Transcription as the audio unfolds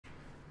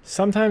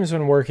Sometimes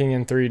when working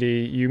in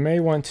 3D, you may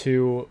want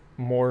to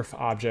morph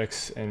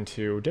objects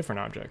into different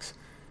objects.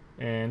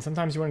 And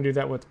sometimes you want to do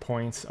that with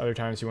points, other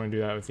times you want to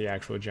do that with the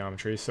actual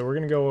geometry. So we're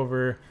going to go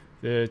over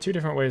the two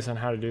different ways on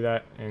how to do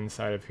that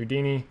inside of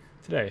Houdini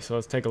today. So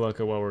let's take a look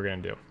at what we're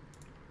going to do.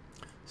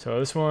 So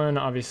this one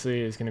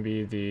obviously is going to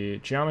be the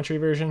geometry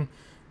version,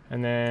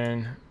 and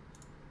then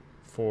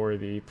for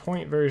the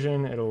point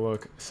version, it'll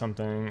look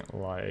something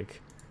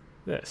like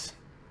this.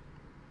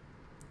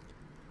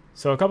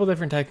 So a couple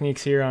different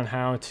techniques here on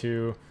how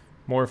to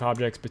morph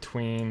objects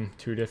between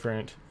two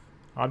different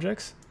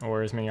objects,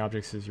 or as many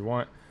objects as you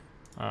want.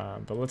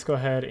 But let's go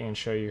ahead and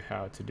show you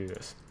how to do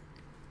this.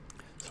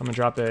 So I'm going to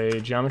drop a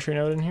geometry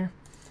node in here,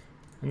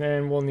 and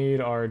then we'll need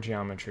our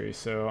geometry.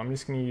 So I'm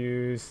just going to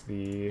use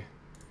the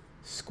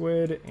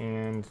squid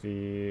and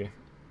the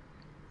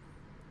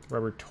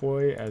rubber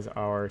toy as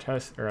our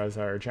test, or as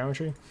our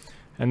geometry.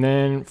 And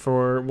then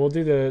we'll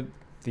do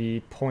the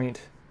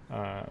point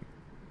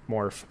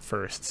morph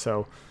first.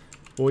 So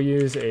we'll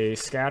use a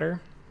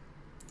scatter,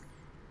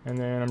 and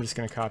then I'm just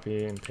going to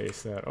copy and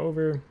paste that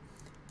over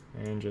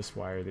and just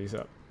wire these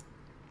up.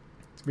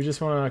 So we just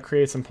want to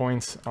create some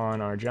points on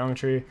our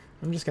geometry.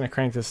 I'm just going to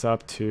crank this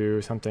up to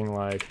something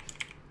like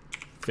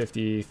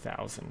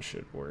 50,000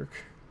 should work.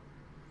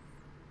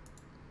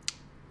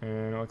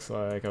 And it looks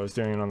like I was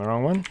doing it on the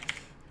wrong one,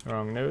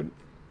 wrong node,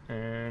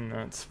 and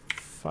that's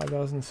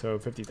 5,000, so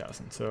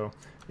 50,000. So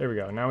there we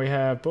go. Now we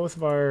have both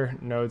of our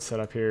nodes set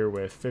up here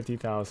with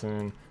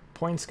 50,000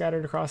 points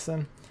scattered across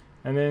them.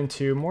 And then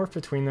to morph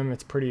between them,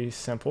 it's pretty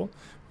simple.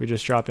 We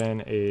just drop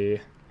in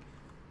a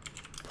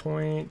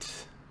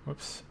point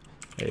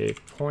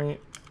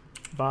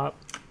bop.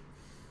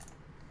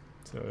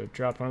 So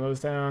drop one of those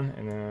down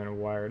and then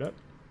wire it up.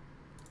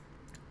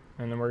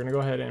 And then we're gonna go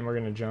ahead and we're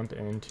gonna jump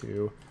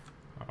into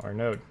our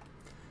node.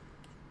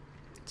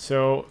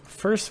 So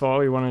first of all,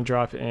 we want to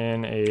drop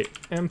in a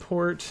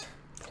import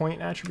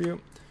point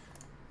attribute.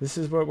 This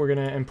is what we're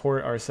going to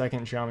import our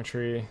second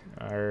geometry,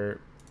 our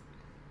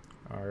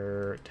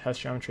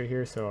test geometry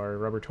here, so our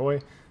rubber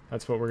toy.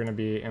 That's what we're going to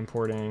be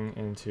importing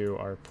into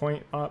our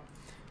point op.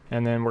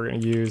 And then we're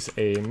going to use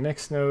a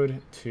mix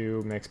node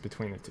to mix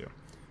between the two.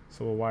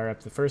 So we'll wire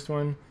up the first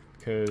one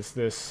because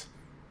this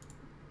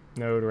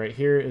node right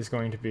here is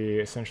going to be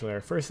essentially our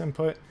first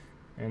input,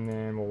 and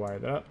then we'll wire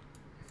that up.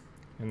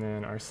 And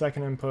then our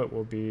second input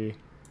will be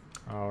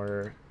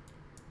our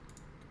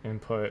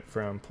input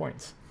from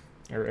points,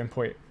 or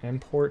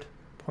import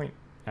point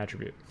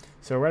attribute.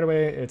 So right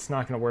away, it's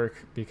not going to work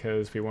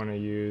because we want to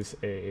use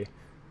a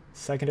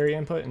secondary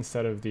input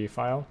instead of the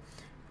file.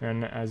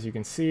 And as you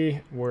can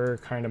see, we're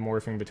kind of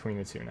morphing between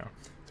the two now.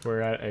 So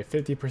we're at a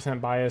 50%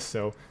 bias,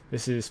 so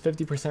this is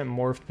 50%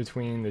 morphed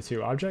between the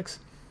two objects.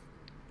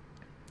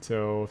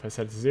 So if I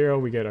set it to 0,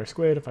 we get our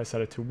squid. If I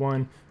set it to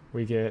 1,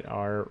 we get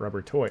our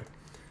rubber toy.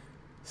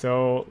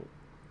 So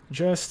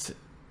just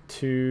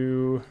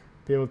to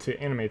be able to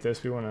animate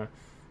this, we want to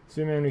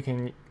zoom in. We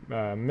can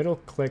middle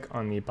click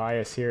on the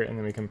bias here, and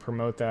then we can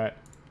promote that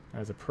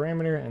as a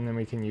parameter, and then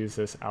we can use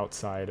this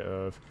outside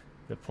of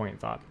the point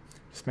bop.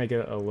 Just make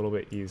it a little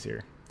bit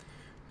easier.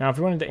 Now if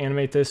we wanted to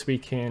animate this, we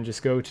can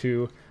just go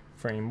to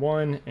frame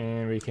 1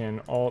 and we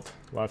can alt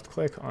left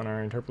click on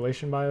our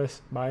interpolation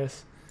bias.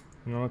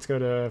 And then let's go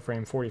to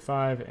frame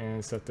 45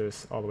 and set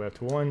this all the way up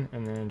to 1,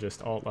 and then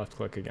just alt left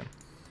click again.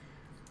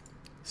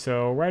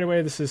 So right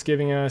away, this is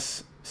giving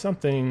us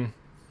something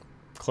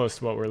close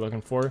to what we're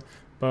looking for.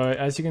 But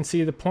as you can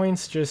see, the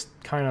points just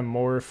kind of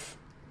morph,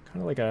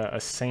 kind of like a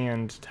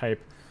sand type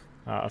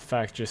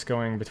effect just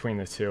going between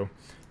the two.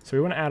 So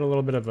we want to add a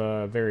little bit of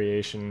a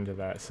variation to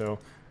that. So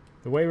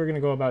the way we're going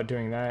to go about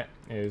doing that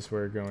is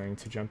we're going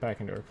to jump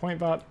back into our point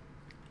bop,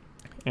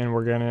 and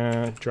we're going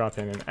to drop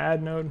in an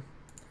add node.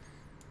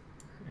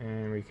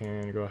 And we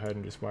can go ahead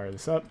and just wire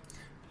this up.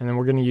 And then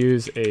we're going to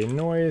use a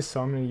noise,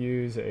 so I'm going to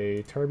use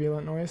a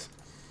turbulent noise.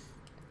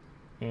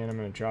 And I'm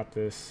going to drop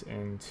this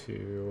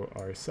into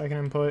our second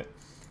input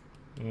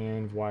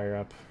and wire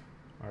up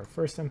our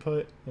first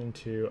input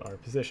into our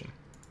position.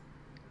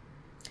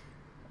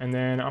 And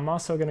then I'm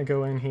also going to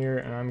go in here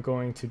and I'm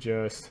going to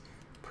just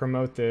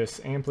promote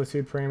this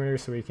amplitude parameter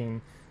so we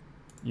can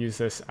use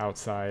this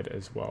outside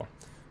as well.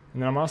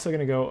 And then I'm also going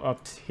to go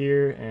up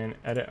here and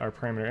edit our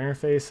parameter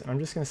interface. And I'm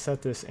just going to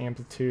set this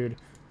amplitude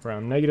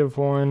from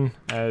 -1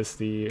 as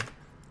the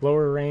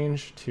lower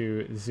range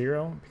to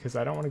 0, because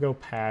I don't want to go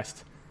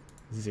past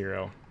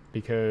 0,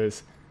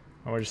 because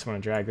I just want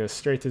to drag this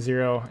straight to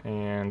 0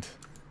 and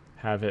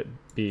have it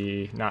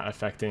be not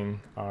affecting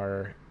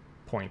our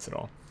points at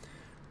all.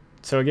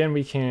 So again,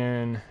 we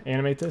can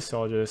animate this.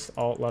 So I'll just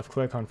alt left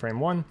click on frame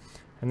 1,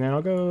 and then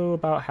I'll go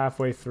about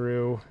halfway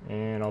through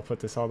and I'll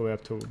put this all the way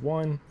up to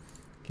 1,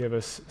 give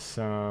us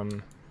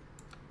some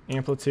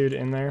amplitude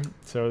in there.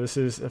 So this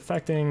is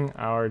affecting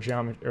our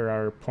geometry, or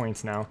our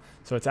points now.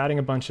 So it's adding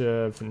a bunch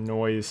of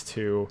noise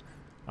to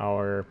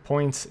our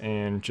points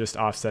and just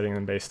offsetting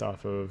them based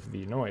off of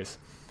the noise.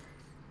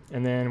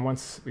 And then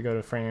once we go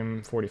to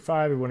frame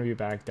 45, we want to be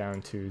back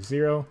down to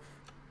 0,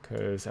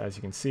 because as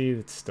you can see,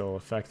 it's still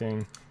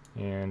affecting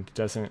and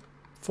doesn't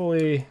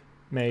fully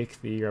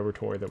make the rubber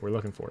toy that we're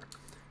looking for.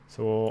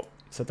 So we'll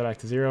set that back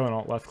to 0 and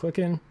Alt left click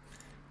in,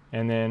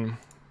 and then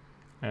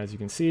as you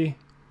can see,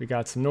 we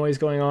got some noise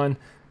going on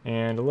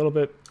and a little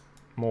bit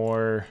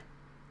more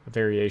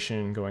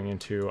variation going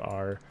into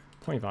our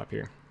point op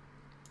here.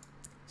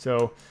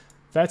 So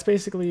that's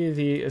basically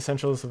the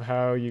essentials of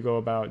how you go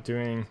about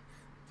doing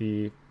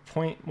the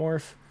point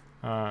morph.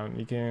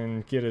 You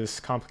can get as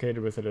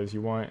complicated with it as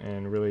you want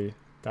and really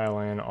dial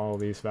in all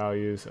these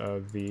values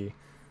of the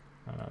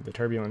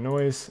turbulent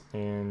noise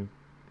and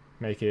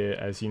make it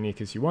as unique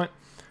as you want,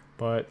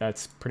 but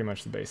that's pretty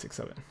much the basics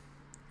of it.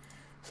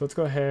 So let's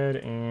go ahead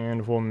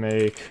and we'll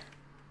make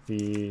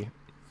the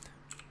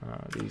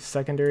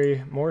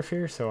secondary morph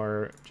here,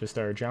 so just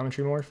our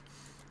geometry morph,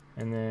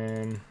 and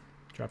then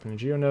drop in a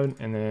geonode,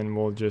 and then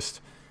we'll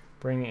just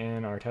bring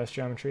in our test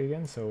geometry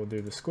again. So we'll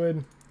do the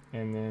squid,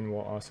 and then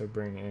we'll also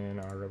bring in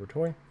our rubber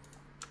toy.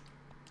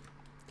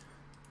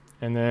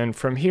 And then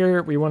from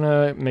here, we want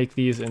to make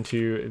these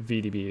into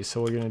VDBs.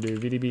 So we're going to do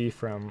VDB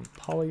from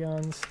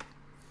polygons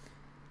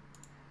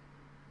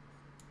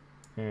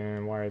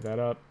and wire that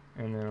up.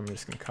 And then I'm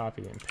just going to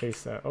copy and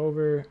paste that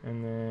over.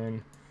 And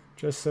then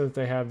just so that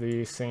they have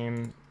the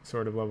same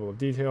sort of level of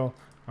detail,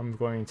 I'm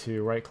going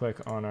to right click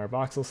on our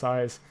voxel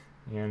size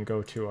and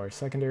go to our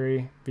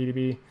secondary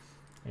VDB,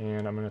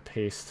 and I'm going to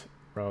paste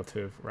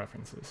relative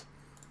references.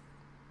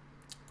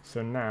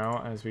 So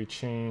now as we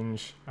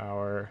change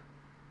our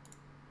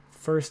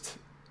first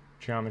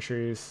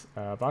geometry's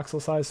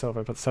voxel size, so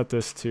if I set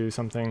this to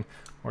something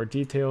more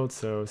detailed,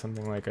 so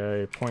something like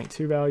a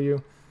 0.2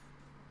 value,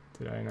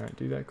 did I not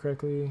do that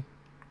correctly?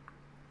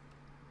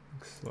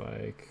 Looks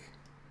like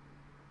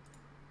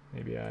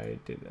maybe I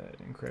did that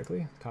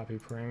incorrectly. Copy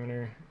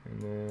parameter,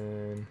 and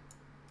then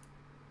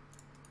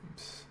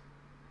oops,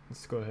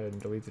 let's go ahead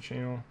and delete the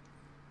channel,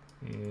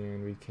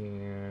 and we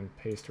can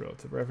paste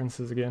relative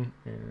references again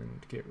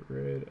and get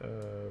rid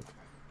of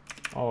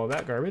all of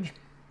that garbage.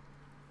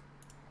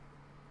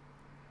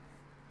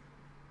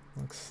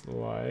 Looks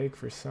like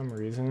for some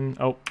reason,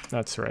 oh,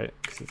 that's right,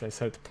 because I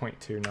set it to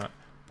 0.2, not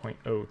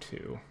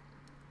 0.02.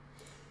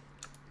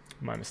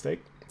 My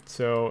mistake.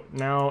 So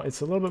now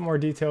it's a little bit more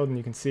detailed, and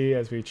you can see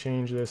as we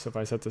change this, if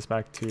I set this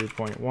back to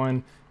 0.1,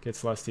 it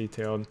gets less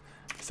detailed.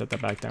 Set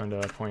that back down to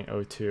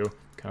 0.02,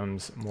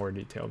 becomes more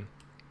detailed.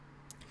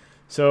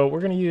 So we're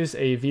going to use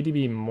a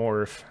VDB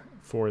morph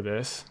for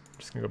this. I'm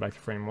just going to go back to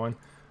frame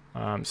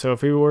 1. So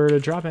if we were to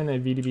drop in a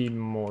VDB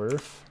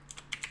morph,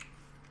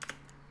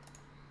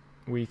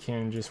 we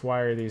can just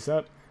wire these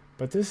up,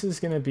 but this is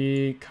going to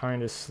be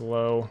kind of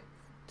slow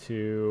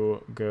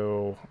to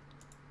go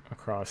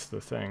across the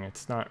thing.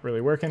 It's not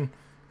really working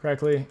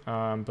correctly,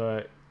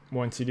 but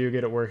once you do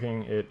get it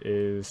working, it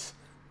is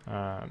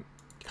kind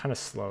of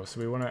slow. So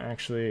we want to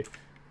actually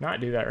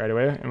not do that right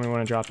away, and we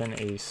want to drop in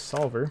a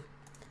solver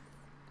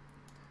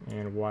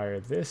and wire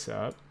this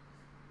up,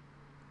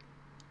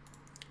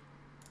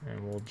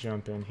 and we'll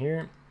jump in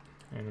here,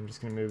 and I'm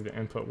just going to move the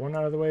input 1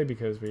 out of the way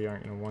because we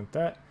aren't going to want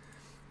that.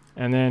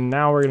 And then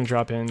now we're going to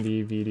drop in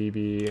the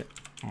VDB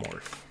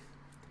morph,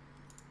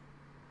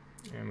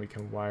 and we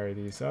can wire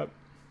these up.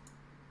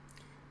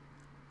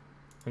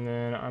 And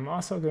then I'm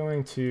also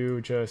going to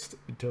just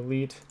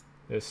delete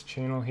this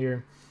channel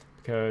here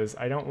because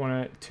I don't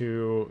want it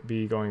to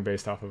be going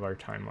based off of our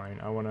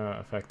timeline. I want to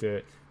affect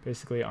it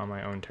basically on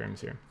my own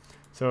terms here.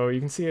 So you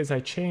can see as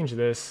I change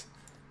this,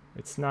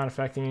 it's not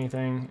affecting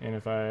anything, and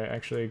if I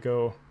actually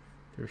go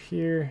through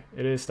here,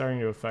 it is starting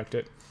to affect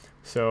it.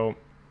 So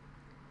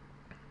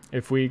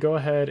if we go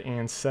ahead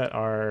and set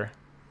our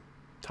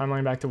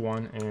timeline back to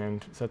 1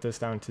 and set this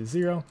down to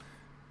 0,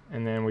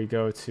 and then we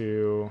go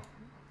to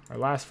our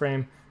last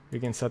frame,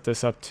 we can set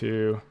this up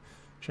to,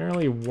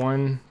 generally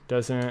 1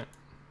 doesn't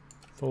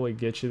fully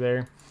get you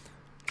there.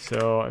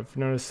 So I've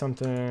noticed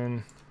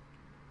some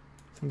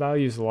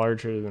values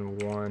larger than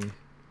 1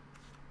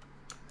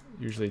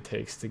 usually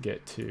takes to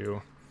get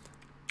to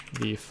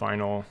the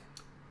final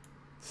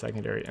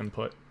secondary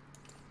input.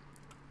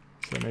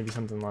 So maybe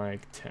something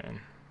like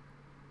 10.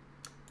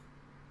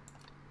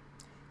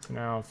 So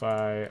now if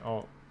I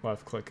Alt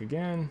left click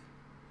again,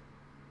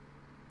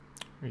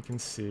 we can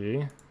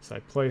see, as I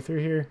play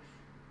through here,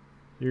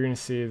 you're going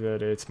to see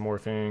that it's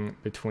morphing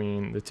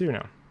between the two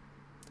now,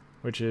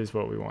 which is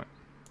what we want.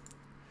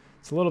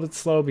 It's a little bit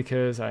slow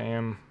because I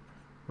am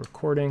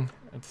recording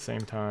at the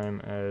same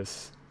time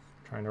as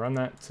trying to run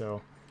that,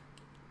 so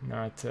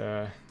not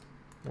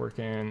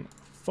working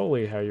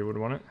fully how you would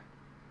want it.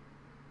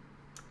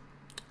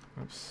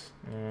 Oops.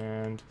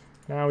 And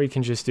now we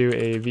can just do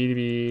a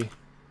VDB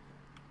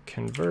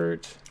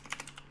convert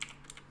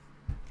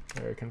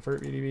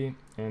VDB,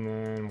 and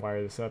then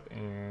wire this up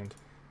and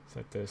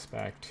set this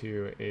back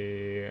to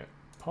a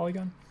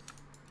polygon.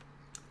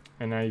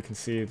 And now you can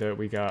see that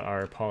we got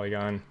our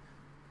polygons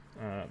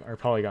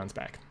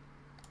back.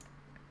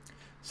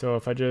 So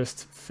if I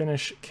just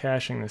finish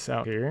caching this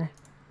out here,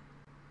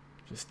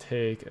 just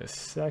take a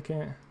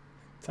second.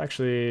 It's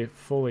actually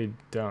fully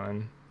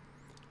done.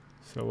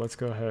 So let's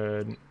go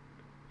ahead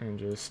and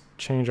just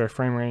change our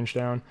frame range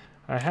down.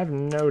 I have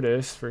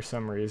noticed for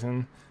some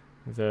reason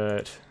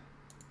that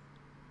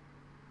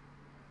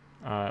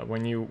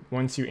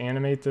once you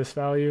animate this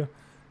value,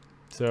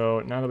 so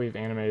now that we've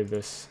animated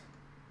this,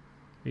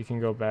 we can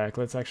go back.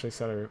 Let's actually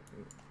set our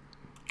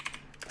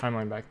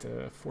timeline back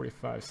to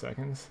 45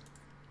 seconds.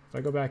 If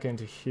I go back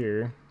into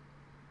here,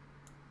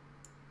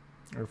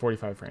 or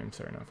 45 frames,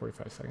 sorry, not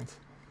 45 seconds.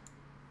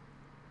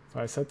 If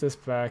I set this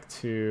back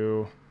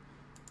to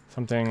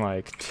something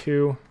like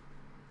 2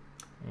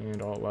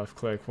 and Alt left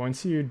click,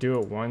 once you do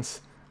it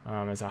once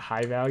as a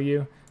high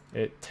value,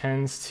 it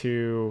tends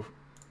to,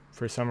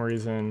 for some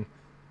reason,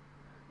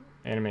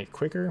 animate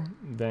quicker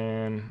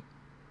than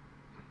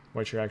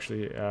what you're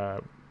actually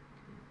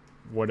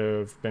would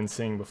have been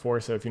seeing before.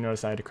 So if you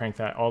notice, I had to crank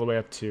that all the way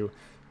up to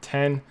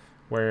 10,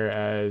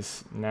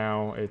 whereas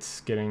now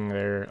it's getting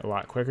there a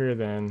lot quicker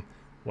than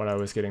what I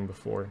was getting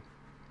before.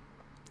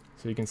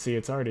 So you can see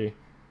it's already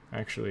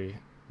actually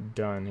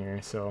done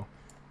here. So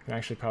I can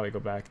actually probably go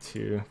back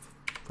to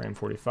frame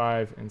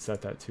 45 and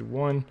set that to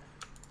 1.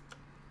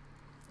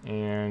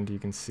 And you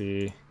can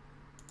see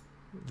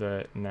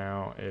that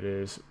now it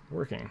is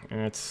working.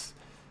 And it's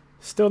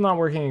still not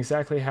working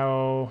exactly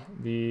how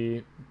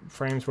the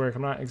frames work.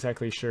 I'm not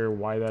exactly sure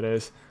why that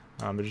is,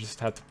 but you just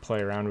have to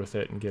play around with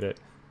it and get it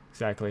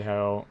exactly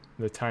how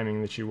the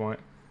timing that you want.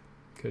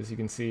 Because you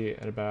can see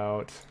at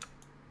about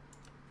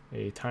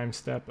a time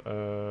step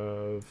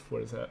of,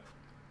 what is that,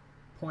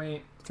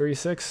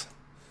 0.36,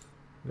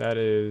 that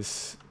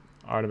is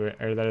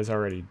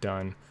already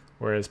done.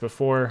 Whereas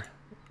before,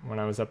 when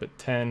I was up at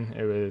 10,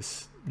 it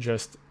was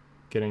just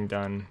getting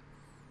done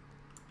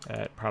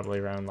at probably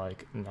around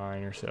like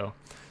 9 or so.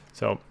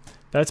 So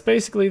that's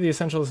basically the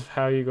essentials of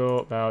how you go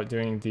about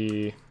doing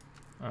the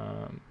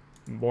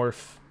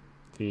morph,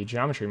 the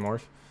geometry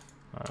morph.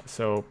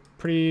 So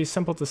pretty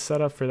simple to set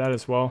up for that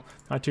as well,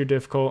 not too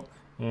difficult,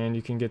 and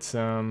you can get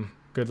some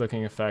good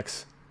looking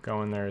effects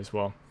going there as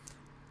well.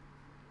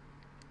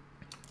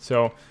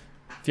 So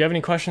if you have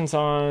any questions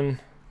on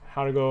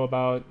how to go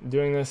about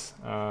doing this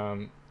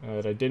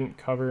that I didn't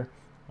cover,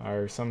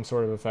 or some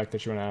sort of effect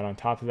that you want to add on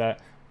top of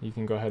that, you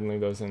can go ahead and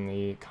leave those in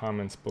the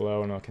comments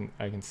below, and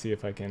I can see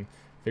if I can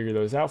figure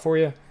those out for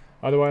you.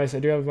 Otherwise, I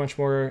do have a bunch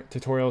more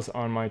tutorials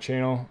on my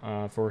channel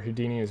for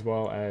Houdini as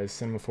well as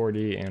Cinema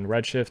 4D and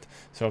Redshift.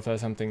 So if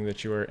that's something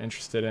that you are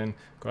interested in,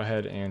 go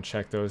ahead and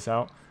check those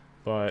out.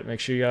 But make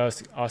sure you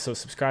guys also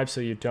subscribe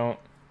so you don't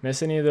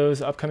miss any of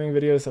those upcoming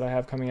videos that I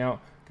have coming out.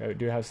 I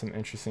do have some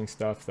interesting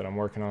stuff that I'm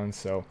working on,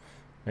 so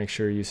make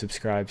sure you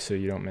subscribe so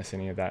you don't miss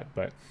any of that.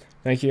 But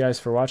thank you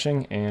guys for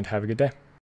watching, and have a good day.